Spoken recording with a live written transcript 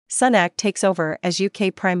Sunak takes over as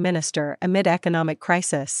UK Prime Minister amid economic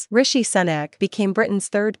crisis. Rishi Sunak became Britain's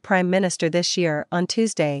third Prime Minister this year on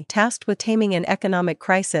Tuesday, tasked with taming an economic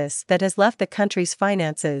crisis that has left the country's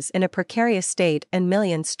finances in a precarious state and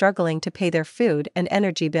millions struggling to pay their food and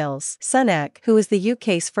energy bills. Sunak, who is the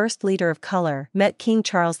UK's first leader of colour, met King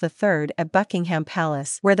Charles III at Buckingham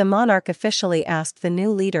Palace, where the monarch officially asked the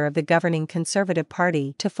new leader of the governing Conservative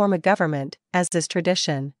Party to form a government, as is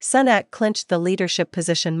tradition. Sunak clinched the leadership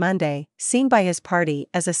position Monday, seen by his party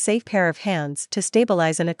as a safe pair of hands to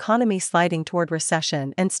stabilize an economy sliding toward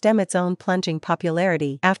recession and stem its own plunging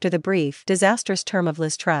popularity after the brief, disastrous term of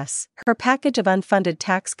Liz Truss. Her package of unfunded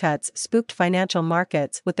tax cuts spooked financial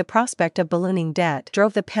markets, with the prospect of ballooning debt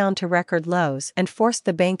drove the pound to record lows and forced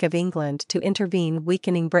the Bank of England to intervene,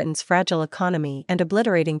 weakening Britain's fragile economy and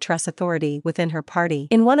obliterating Truss authority within her party.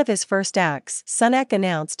 In one of his first acts, Sunak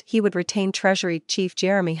announced he would retain Treasury Chief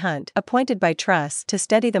Jeremy Hunt, appointed by Truss to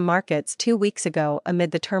steady the markets 2 weeks ago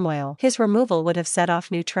amid the turmoil. His removal would have set off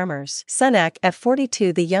new tremors. Sunak, at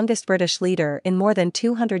 42, the youngest British leader in more than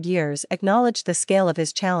 200 years, acknowledged the scale of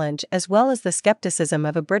his challenge as well as the skepticism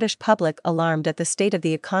of a British public alarmed at the state of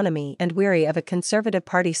the economy and weary of a Conservative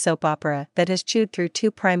Party soap opera that has chewed through 2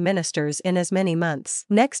 prime ministers in as many months.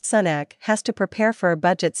 Next, Sunak has to prepare for a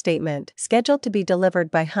budget statement, scheduled to be delivered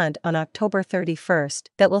by Hunt on October 31st,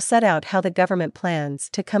 that will set out how the government plans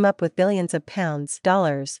to come up with billions of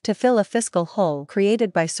dollars to fill a fiscal hole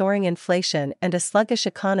created by soaring inflation and a sluggish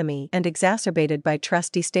economy and exacerbated by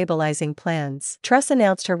Truss destabilizing plans. Truss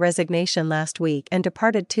announced her resignation last week and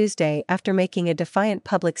departed Tuesday after making a defiant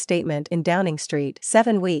public statement in Downing Street,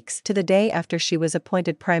 7 weeks to the day after she was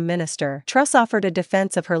appointed Prime Minister. Truss offered a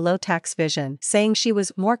defense of her low-tax vision, saying she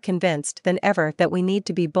was more convinced than ever that we need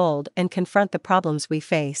to be bold and confront the problems we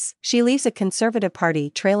face. She leaves a Conservative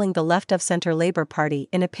Party trailing the left-of-centre Labour Party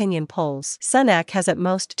in opinion polls. Sunak has at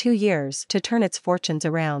most 2 years to turn its fortunes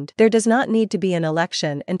around. There does not need to be an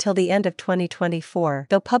election until the end of 2024,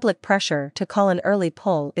 though public pressure to call an early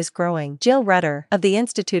poll is growing. Jill Rutter, of the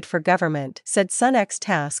Institute for Government, said Sunak's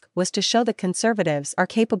task was to show the Conservatives are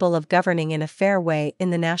capable of governing in a fair way in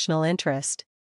the national interest.